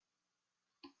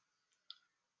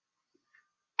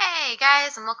Hey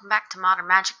guys, and welcome back to Modern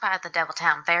Magic by the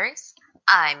Deviltown Fairies.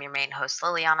 I'm your main host,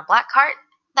 Liliana Blackheart.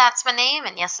 That's my name,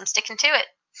 and yes, I'm sticking to it.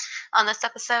 On this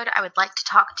episode, I would like to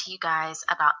talk to you guys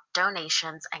about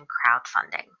donations and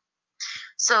crowdfunding.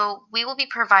 So, we will be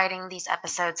providing these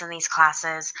episodes and these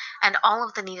classes and all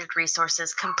of the needed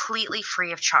resources completely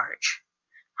free of charge.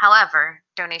 However,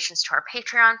 donations to our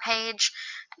Patreon page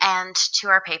and to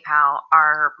our PayPal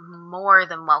are more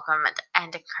than welcome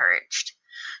and encouraged.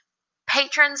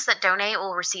 Patrons that donate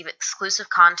will receive exclusive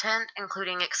content,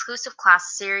 including exclusive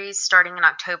class series starting in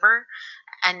October,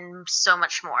 and so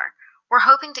much more. We're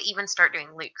hoping to even start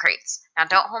doing loot crates. Now,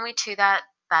 don't hold me to that.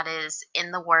 That is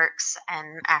in the works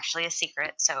and actually a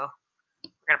secret, so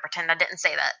we're going to pretend I didn't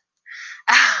say that.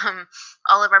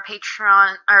 All of our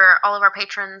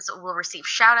patrons will receive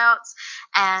shoutouts,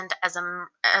 and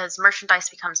as merchandise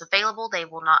becomes available, they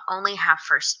will not only have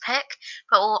first pick,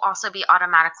 but will also be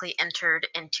automatically entered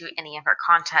into any of our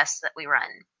contests that we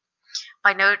run.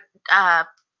 By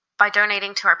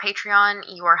donating to our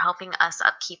Patreon, you are helping us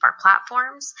upkeep our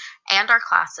platforms and our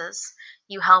classes.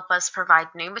 You help us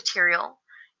provide new material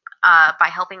by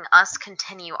helping us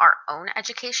continue our own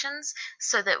educations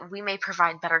so that we may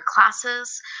provide better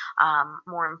classes,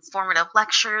 more informative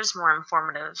lectures, more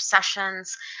informative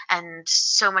sessions, and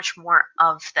so much more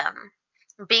of them.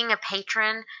 Being a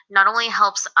patron not only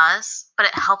helps us, but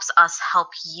it helps us help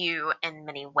you in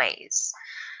many ways.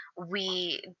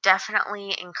 We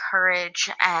definitely encourage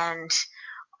and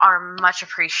are much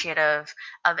appreciative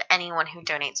of anyone who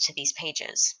donates to these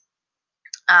pages.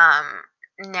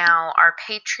 Now, our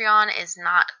Patreon is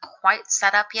not quite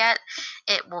set up yet.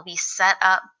 It will be set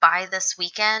up by this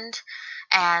weekend,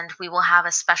 and we will have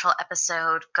a special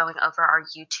episode going over our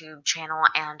YouTube channel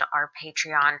and our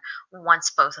Patreon once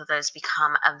both of those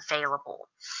become available.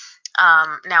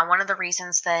 Now, one of the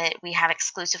reasons that we have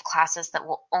exclusive classes that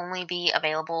will only be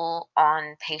available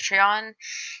on Patreon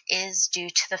is due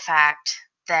to the fact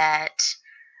that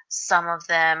some of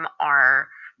them are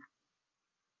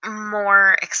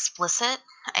more explicit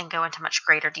and go into much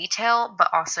greater detail,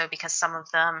 but also because some of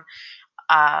them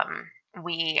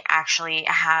we actually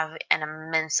have an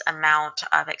immense amount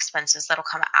of expenses that'll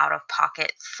come out of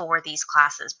pocket for these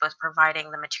classes, both providing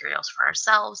the materials for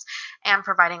ourselves and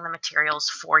providing the materials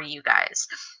for you guys.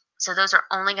 So those are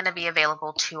only going to be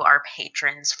available to our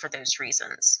patrons for those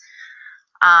reasons.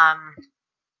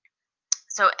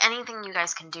 So anything you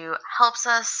guys can do helps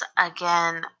us.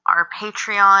 Again, our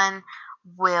Patreon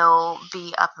will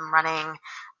be up and running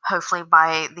hopefully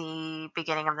by the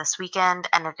beginning of this weekend,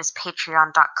 and it is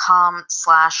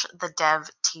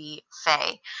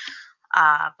patreon.com/thedevtfae.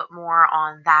 But more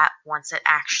on that once it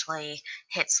actually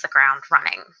hits the ground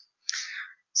running.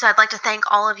 So I'd like to thank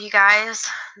all of you guys.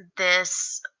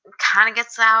 This kind of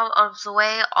gets out of the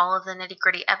way all of the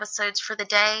nitty-gritty episodes for the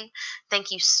day.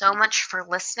 Thank you so much for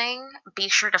listening. Be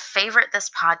sure to favorite this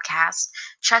podcast.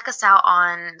 Check us out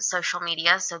on social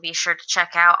media, so be sure to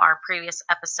check out our previous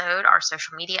episode, our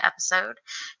social media episode,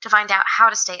 to find out how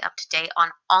to stay up to date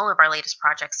on all of our latest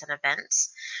projects and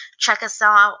events. Check us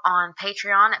out on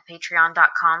Patreon at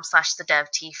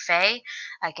patreon.com/thedevtfae.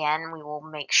 Again, we will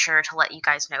make sure to let you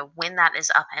guys know when that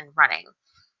is up and running.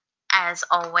 As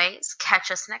always,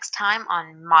 catch us next time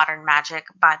on Modern Magic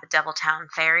by the Deviltown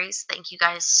Fairies. Thank you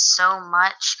guys so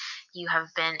much. You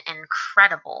have been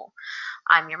incredible.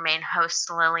 I'm your main host,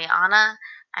 Liliana,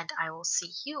 and I will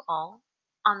see you all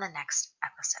on the next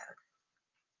episode.